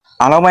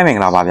အားလုံးပဲမင်္ဂ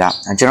လာပါဗျ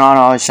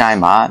ကျွန်တော်တော့ရှိုင်း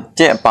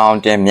မှာတက်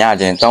ပေါင်း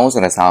တင်မြခြင်း3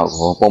ဆိုတဲ့စာအုပ်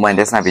ကိုပုံမှန်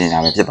တက်ဆက်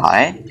ပေးနေတာပဲဖြစ်ပါတ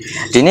ယ်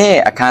ဒီ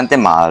နေ့အခန်း1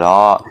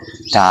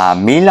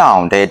မှာတော့ဒါမီး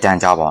လောင်တဲ့တန်း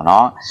ကြောပေါ့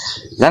နော်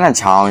လက်နဲ့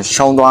ချော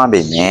င်းရှုံးသွား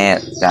ပြီမြဲ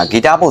ဒါဂီ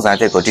တပုံစံ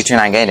တစ်ကိုတီထွင်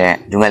နိုင်ခဲ့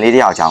တဲ့လူငယ်လေးတ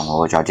ယောက်အကြောင်းကို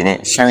ကျွန်တော်ဒီနေ့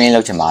ရှင်းရ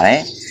င်းလုပ်ချင်ပါတယ်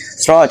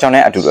ဆိုတော့ကျွန်တော်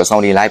နဲ့အတူတူ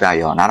အဆုံးထိလိုက်ပြ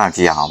ရောနား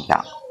ထောင်ကြည့်ရအောင်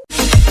ဗျ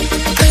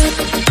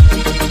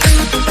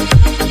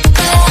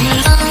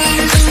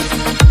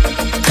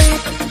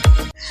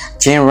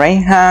ဂျင်ရိန်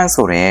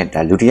ဟန်ဆို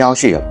တဲ့ဒါလူတ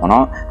ယောက်ရှိ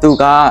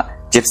ရပေါ့နော်သူက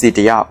gypsy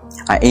တယောက်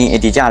အင်း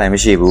အတီကြလည်းမ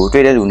ရှိဘူး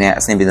တွေ့တဲ့လူနဲ့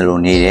အဆင်ပြေတယ်လို့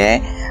နေ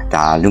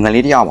တယ်ဒါလူငယ်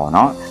လေးတ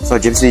ယောက်ပေါ့နော်ဆို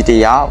တော့ gypsy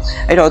တယောက်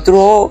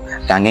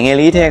အဲ့တော့သူတို့ဒါင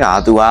ငယ်လေးထဲ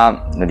ကသူက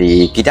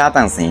ဒီဂီတတ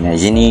န်စင်နဲ့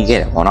ရင်းနှီး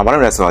ခဲ့တယ်ပေါ့နော်ဘာ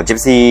လို့လဲဆိုတော့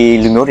gypsy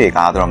လူမျိုးတွေ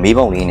ကသူတို့မေး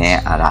ပုံလေး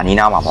နဲ့ဒါအ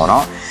နီးနား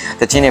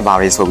မှာပေါ့နော်တချင်းတွေဘာ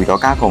တွေဆိုပြီးတော့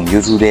ကားခုံ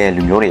ယူစု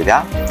တဲ့လူမျိုးတွေဗျာ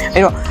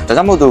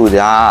အဲ့တော့ဒါကြောင့်မို့သူ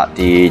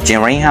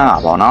ကဒီဂျင်ရိန်ဟန်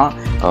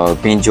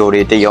ကပေါ့နော်ပင်ဂျို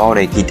တွေတ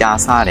ရောတွေဂီတာ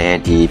စားတယ်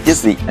ဒီ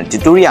ပစ္စ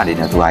ည်းဒီတူရီယာတွေ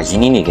နဲ့သူက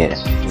ရင်းနှီးနေခဲ့တယ်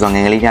သူကင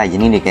ယ်ငယ်လေးကရ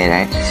င်းနှီးနေခဲ့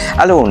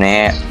တယ်အဲ့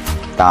လိုနဲ့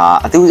ဒါ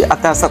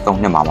အသက်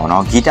73နှစ်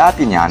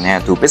မှာပေါ့နော်ဂီတာပညာ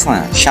နဲ့သူပစ္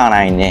စည်း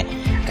ရှာနိုင်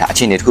တဲ့ဒါအ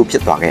ခြေအနေ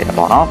တစ်ခုဖြစ်သွားခဲ့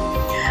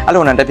တယ်ပေါ့နော်အဲ့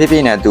လိုနဲ့တဖြည်းဖြ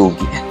ည်းနဲ့သူ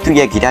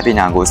ရဲ့ဂီတ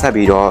ပညာကို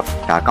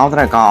ဆက်ပြီးတော့ဒါကော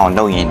င်းတဲ့ကောင်း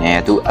အောင်လုပ်ရ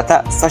င်းနဲ့သူအသ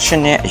က်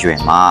16နှစ်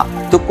အရွယ်မှာ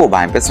သူ့ကိုယ်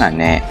ပိုင်ပစ္စည်း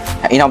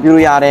နဲ့အိမ်အောင်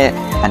ပြုရ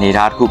တဲ့အနေ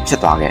အထား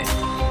တစ်ခုဖြစ်သွားခဲ့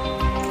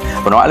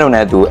ဘောနော်အဲ့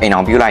လိုနဲ့သူအိမ်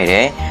အောင်ပြုလိုက်တ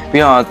ယ်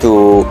ပြီးတော့သူ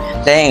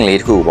လဲအိမ်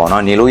လေးတစ်ခုပေါ့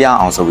နော်နေလို့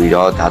ရအောင်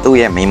ဆိုပြီးတော့ဒါသူ့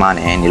ရဲ့မိန်း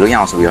မနဲ့နေလို့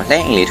ရအောင်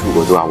ဆိုပြီးတော့လဲအိမ်လေး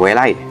တစ်ခုကိုသူကဝယ်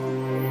လိုက်တယ်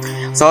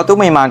ဆိုတော့သူ့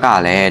မိန်းမ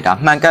ကလ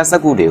ည်းဒါမှန်ကန်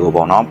စက်ကူတွေ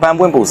ကိုပေါ့နော်ပ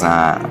န်းပွင့်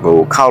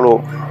ပုံစံဟို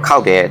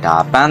ခောက်တဲ့ဒါ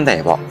ပန်း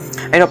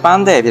တယ်ပေါ့အဲ့တော့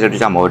ပန်းတယ်ဖြစ်တဲ့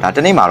ကြော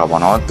င့်မို့ဒါတနေ့မှာတော့ပေါ့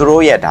နော်သူ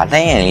တို့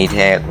ရဲ့ဒါလှိုင်းရင်လေးထဲ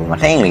ကိုမ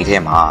လှိုင်းရင်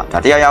လေးထဲမှာဒါ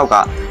တယောက်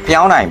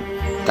ကဖျောင်း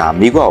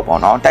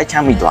နိုင်ဒါမိကွက်ပေါ့နော်တိုက်ချ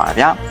မ်းမိသွားတယ်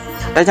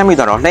ဗျာတိုက်ချ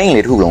မ်းမိသွားတော့လှိုင်း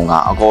ရင်လေးတစ်ခုလုံးက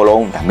အကော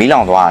လုံးဒါမီးလော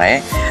င်သွား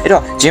တယ်အဲ့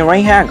တော့ဂျင်ရိ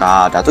န်ဟန်က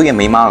ဒါသူ့ရဲ့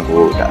မိန်းမ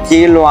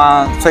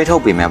ကိုဒါပြေးလွှား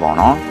ဆွဲထုတ်ပေး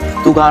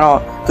မယ်ပေါ့နော်သူကတော့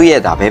သူ့ရဲ့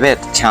ဒါဘဲ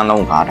ဘက်ချမ်း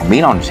လုံး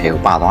ကဒါမီးလောင်တဲ့ထဲ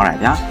ကိုပါသွားတယ်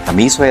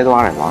ဗျာဒါမီး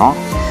ဆွဲသွားတယ်ပေါ့နော်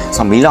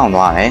ဆိုမီး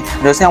လောင်သွားတယ်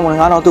အဲ့တော့ဆရာ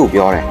ဝန်ကတော့သူ့ကို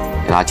ပြော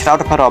တယ်ဒါခြေ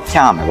ထောက်တစ်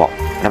ဖက်တော့ဖျက်ရ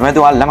မယ်ပေါ့ဒါပေမဲ့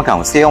သူကလက်မကန်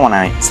ဘူးဆေး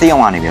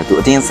ရုံကနေပြီးတော့သူ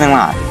အတင်းဆ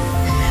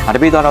င်းလာတယ်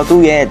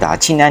တပိတော့သူ့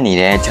ရဲ့ဒါချိနှ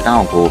မ်းနေတဲ့ခြေထော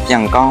က်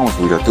ကိုပြန်ကော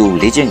င်းဆိုပြီးတော့သူ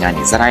လေ့ကျင့်ခန်း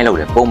နေစတို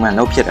င်းလုပ်တယ်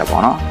ပုံမှန်လုပ်ဖြစ်တယ်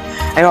ပေါ့နော်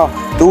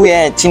အဲ့တော့သူ့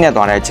ရဲ့ချိ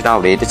နဲ့သွားတဲ့ခြေထော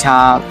က်လေးတ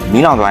ခြား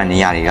မီးလောင်သွား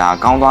တဲ့နေရာတွေ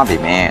ကကောင်းသွားပြီ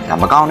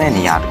မဲ့ဒါမကောင်း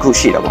တဲ့နေရာတစ်ခု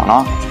ရှိတယ်ပေါ့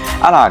နော်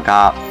အဲ့ဒါက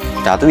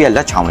ဒါသူ့ရဲ့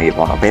လက်ချောင်း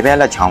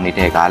လေးပေါ့နော်ဘဲဘဲလက်ချောင်းလေး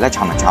တွေက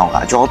လက်ချောင်းတစ်ချောင်းကအ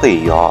ကျော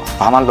သေးရော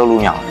ဘာမှလုပ်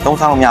လို့မရ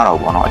ဘူးသုံးဆောင်လို့မရတော့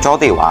ဘူးပေါ့နော်အကျော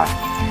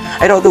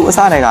သေးသွားအဲ့တော့သူအစ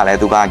တည်းကလ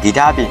ည်းသူကဂီ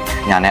တပ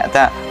ညာနဲ့အ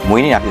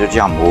သက်မွေးနေတာဖြစ်တဲ့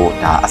ကြော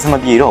င့်မို့ဒါအဆင်မ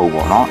ပြေတော့ဘူး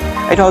ပေါ့နော်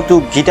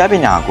အဲ့တော့သူဂီတ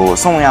ပညာကို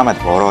ဆုံးရမယ့်သ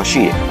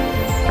ဘောတော့ရှိ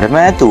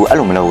တယ်ဒါပေမဲ့သူ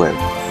အဲ့လိုမလုပ်ခဲ့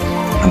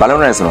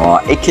ဘူးဘာလို့လဲဆိုတော့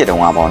8ခေတ်တု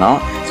န်းကပေါ့နော်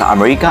ဆိုအ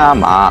မေရိ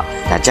ကမှာ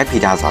ဒါဂျက်ဂီ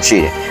တာဆိုရှိ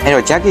တယ်အဲ့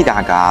တော့ဂျက်ဂီတာ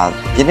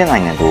ကပြည်ပ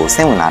နိုင်ငံကို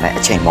ဆင်းဝင်လာတဲ့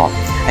အချိန်ပေါ့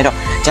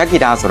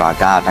အဲ့တော့ဂျက်ဂီတာဆိုတာ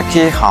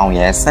ကဒါခေတ်ဟော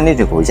င်းရဲ့စနစ်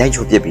တွေကို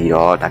ရိုက်ချိုး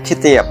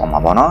ပစ်ပြီးတော့ဒါခေတ်တဲ့ပုံမှာ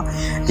ပေါ့နော်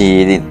ဒီ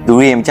လူ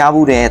တွေမကြား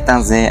ဘူးတဲ့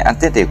တန်စင်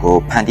အသစ်တွေကို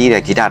ဖန်တီး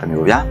တဲ့ဂီတ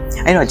တစ်မျိုး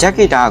ဗျာအဲ့တော့ဂျက်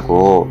ဂီတာ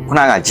ကိုခုန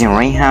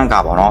ကဂျင်ရိန်ဟန်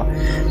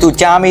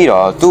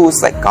ကပေါ့နော်သူကြားမိတော့သူ့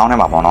စိတ်ကောင်းထဲ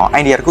မှာပေါ့နော်အို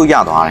င်ဒီယာတစ်ခုရ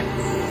သွား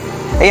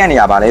တယ်အဲ့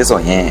ရနေရပါလဲ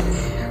ဆိုရင်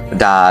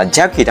ဒါ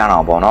ဂျက်ဂီတာ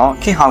တော့ပေါ့နော်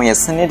ခေတ်ဟောင်း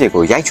ရဲ့စနစ်တွေ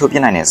ကိုရိုက်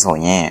ချိုးပြနိုင်တယ်ဆို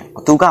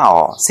ရင်သူက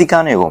ရောစီက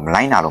န်းတွေကိုမ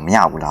လိုက်နာလို့မ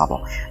ရဘူး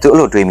လားပေါ့သူအဲ့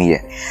လိုတွေးမိတ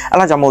ယ်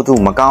အဲ့ဒါကြောင့်မို့သူ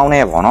မကော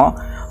င်းတဲ့ပေါ့နော်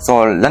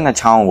ဆိုလက်နှစ်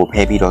ချောင်းကို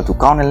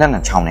ဖယ်ပြီးတော့သူကောင်းတဲ့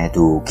လက်နှစ်ချောင်း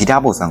နဲ့သူဂီတ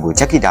ပုံစံကို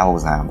ဂျက်ဂီတာ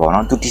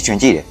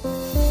ပုံစံပေါ့နော်သူတီထွင်ကြည့်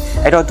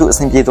တယ်အဲ့တော့သူအဆ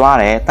င်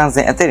ပြေသွားတယ်တန်စ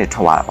င်အသစ်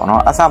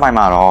တွေထွက်လာတာပေါ့နော်အစပို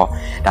င်းမှာတော့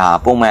ဒါ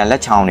ပုံမှန်လ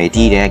က်ချောင်းတွေ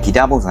တီးတယ်ဂီ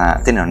တပုံစံ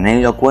အသစ်နဲ့နည်းန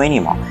ည်းတော့ကွဲနေ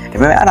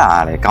မှာဒါပေမဲ့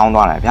အဲ့ဒါကလည်းကောင်း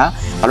သွားတယ်ဗျာ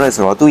ဘာလို့လဲ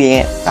ဆိုတော့သူ့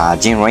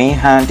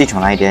ရဲ့ဒါဂျင်ရိန်ဟန်တီထွင်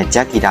လိုက်တဲ့ဂျ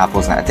က်ဂီတာ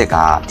ပုံစံအသစ်က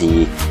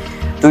ဒီ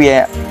သူ့ရဲ့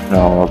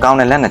ကောင်း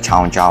တဲ့လက်နှစ်ချော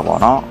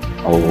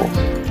င်းကြောက်ပေါ့နော်ဟို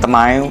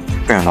တမို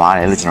င်းပြင်သွားတ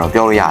ယ်လို့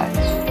ကျွန်တော်ပြောလို့ရ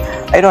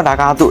တယ်အဲ့တော့ဒါ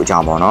ကသူ့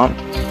အကြောင်းပေါ့နော်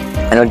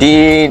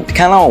အဲ့တော့ဒီခ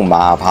န်းလောက်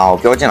မှာဘာကို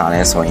ပြောချင်တာ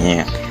လဲဆိုရင်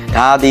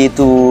ဒါဒီသူ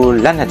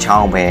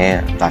လက်နှစ်ချောင်းပဲ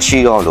ဒါ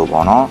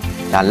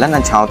ရှိတော့လို့ပေါ့နော်ဒါလက်နှ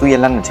စ်ချောင်းသူ့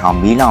ရဲ့လက်နှစ်ချော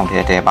င်းမီး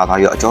လောင်တဲ့ပါသွား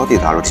ရောအကျော်တည်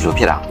သွားလို့ဒီ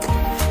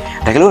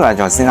လိုဖြစ်တာတကယ်လို့လား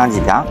ကျွန်တော်စဉ်းစားကြ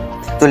ည့်ဗျာ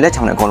သူ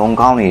လက်ချောင်းနဲ့အကုန်လုံး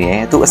ကောင်းနေ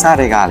တယ်သူအ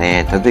စတွေကလ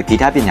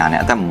ည်းသူဂီတပညာနဲ့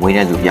အသက်မွေး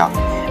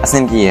တဲ့လူပြောက်အ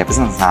ဆင်ပြေရဲ့ပတ်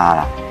စံ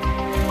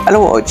စားတာအဲ့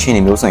လိုအခြေအ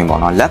နေမျိုးဆို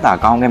ရင်ပေါ့နော်လက်သာ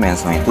ကောင်းခဲ့မယ်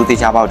ဆိုရင်သူတေ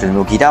ချာပေါက်ဒီ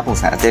လိုဂီတ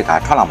ပုံစံအသစ်က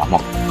ထွက်လာမှာမဟု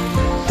တ်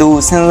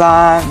သူစဉ်း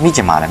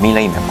စားမိချင်မှလ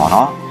ည်းမိလိုက်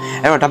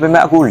မယ်ပေါ့နော်အဲ့တော့ဒါပေ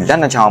မဲ့အခု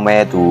လက်နှစ်ချောင်းပဲ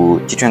သူ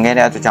ကြည်ထွင်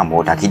ခဲ့တဲ့အတွက်ကြောင့်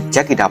မို့ဒါဂျ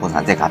က်ဂီတာ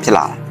ပုံစံအသစ်ကဖြစ်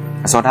လာတာ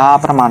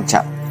ဆိုတော့ဒါပထမ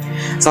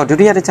တစ်ချက်ဆိုတော့ဒု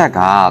တိယတစ်ချက်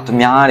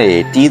ကသူများတွေ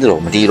တီးသ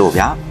လိုမ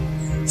တီးလို့ဗျာ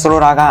ဆိုလို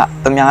တာ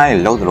ကသူများတွေ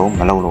လှုပ်သ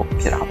လိုမ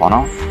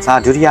လှုပ်လို့ဖြစ်တာပေါ့နော်ဆို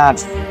တော့ဒုတိ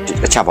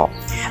ယတစ်ချက်ပေါ့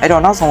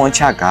အဲ့တော့နောက်ဆုံး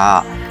တစ်ချက်က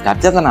ဒါ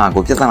ပြ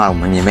ဿနာကို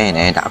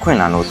မမြင်မဲနဲ့ဒါအခွင့်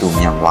အလ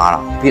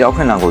မ်းလို့သူမြင်သွားတာပြီးတော့အခွ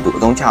င့်အလမ်းကိုသူအ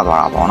သုံးချသွား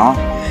တာပေါ့နော်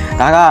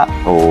ဒါ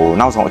ကဟို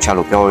နောက်ဆုံးအချက်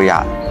လို့ပြောလို့ရတ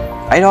ယ်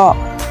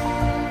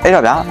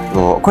အဲ့တော့ဗျာ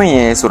ဟိုအခွင့်အ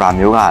ရေးဆိုတာ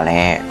မျိုးက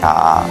လည်းဒါ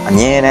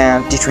အမြဲတမ်း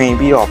တီထွင်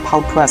ပြီးတော့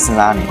ဖောက်ထွက်စ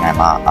ဉ်းစားနေ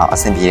နိုင်မှာ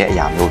အဆင်ပြေတဲ့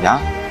အရာမျိုး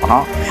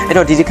ဗျာပေါ့နော်အဲ့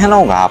တော့ဒီခန်း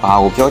လုံး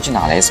ကဘာကိုပြောချင်တာ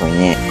လဲဆိုရ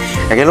င်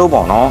တကယ်လို့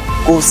ပေါ့နော်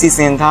ကိုစီစ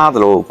ဉ်ထားသ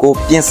လိုကို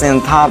ပြင်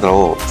ဆင်ထား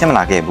သလိုဖြစ်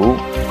မလာခဲ့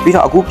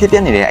ဘူးပြီးတော့အခုဖြစ်ပျ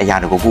က်နေတဲ့အရာ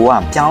တွေကိုကိုက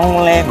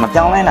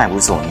မပြောင်းလဲ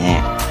နိုင်ဘူးဆိုရင်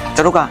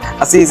ကျွန်တော်က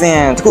အစီအစဉ်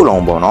တစ်ခု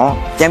လုံးပေါ့နော်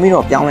ပြန်ပြီး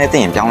တော့ပြောင်းလဲသိ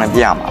ရင်ပြောင်းလဲပြ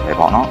ရမှာပဲ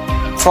ပေါ့နော်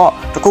ဆိုတော့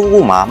တခုခု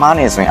မှာမှား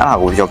နေဆိုရင်အဲ့ဒါ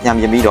ကိုကြောပြန်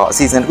ပြင်ပြီးတော့အ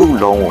စီအစဉ်တစ်ခု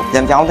လုံးကိုပြ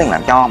န်ပြောင်းသိရင်လ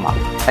ည်းပြောင်းရမှာ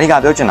အဲ့ဒီက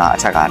ပြောချင်တာအ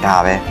ချက်ကဒါ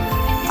ပဲ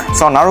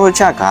ဆိုတော့နောက်တစ်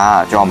ချက်က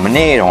ကျွန်တော်မ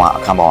နေ့တုန်းက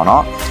အခန်းပေါ့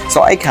နော်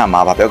ဆိုတော့အဲ့ခံမှာ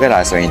ဗာပြောခဲ့တာ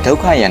ဆိုရင်ဒုက္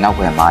ခရဲ့နော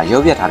က်ွယ်မှာရု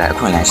ပ်ပြထားတဲ့အ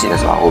ခွင့်အလမ်းရှိတယ်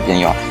ဆိုတာကိုပြန်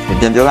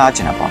ပြောရချ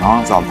င်တယ်ပေါ့နော်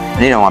ဆိုတော့မ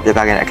နေ့တုန်းကပြ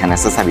ပြခဲ့တဲ့အခန်းနဲ့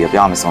ဆက်ဆက်ပြီး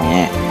ပြောရမယ်ဆိုရ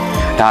င်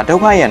ဒါဒု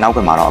က္ခရဲ့နောက်ွ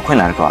ယ်မှာတော့အခွင့်အ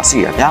လမ်းဆိုတာရှိ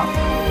ရဗျာ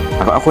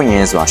အခွင့်အ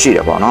ရေးဆိုတာရှိတ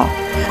ယ်ပေါ့နော်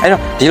အဲ့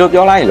တော့ဒီလို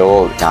ပြောလိုက်လို့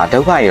ဒါဒု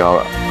က္ခရော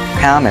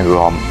ခံရမယ်လို့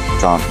တော့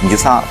ကျွန်တော်ယူ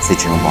ဆစေ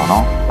ချင်ဘူးပေါ့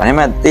နော်ဒါပေ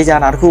မဲ့တေချာ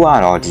တာတစ်ခုက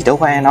တော့ဒီဒုက္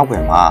ခရဲ့နောက်ွ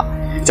ယ်မှာ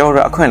ကျွန်တော်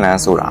တို့အခွင့်အလ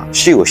မ်းဆိုတာ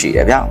ရှိတ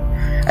ယ်ဗျာ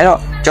အဲ့တော့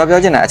ကျွန်တော်ပြော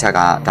ချင်တဲ့အချက်က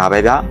ဒါပဲ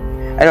ဗျာ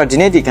အဲ့တော့ဒီ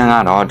နေ့ဒီကန်းက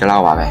တော့ဒီလော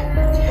က်ပါပဲ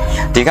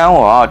ဒီကန်း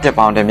ကိုတော့တက်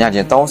ပေါင်းတင်ပြခြ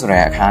င်း3ဆို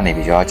တဲ့အခန်းနေ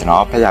ပြီးတော့ကျွန်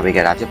တော်ဖတ်ပြပေး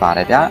ခဲ့တာဖြစ်ပါတ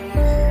ယ်ဗျာ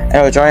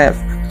အဲ့တော့ကျွန်တော်ရဲ့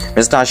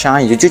Mr.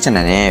 Shine YouTube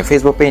channel နဲ့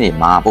Facebook page တွေ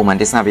မှာပုံမှန်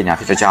တင်ဆက်ပေးနေတာ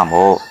ဖြစ်ကြောင်း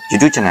မို့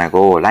YouTube channel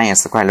ကို like and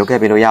subscribe လုပ်ခဲ့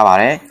ပေးလို့ရပါ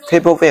တယ်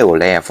Facebook page ကို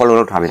လည်း follow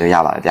လုပ်ထားပေးလို့ရ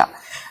ပါတယ်ဗျ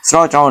ဆို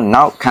တော့ကျွန်တော်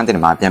နောက်ခန်းတင်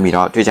မှာပြန်ပြီး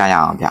တော့တွေ့ကြရ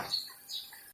အောင်ဗျ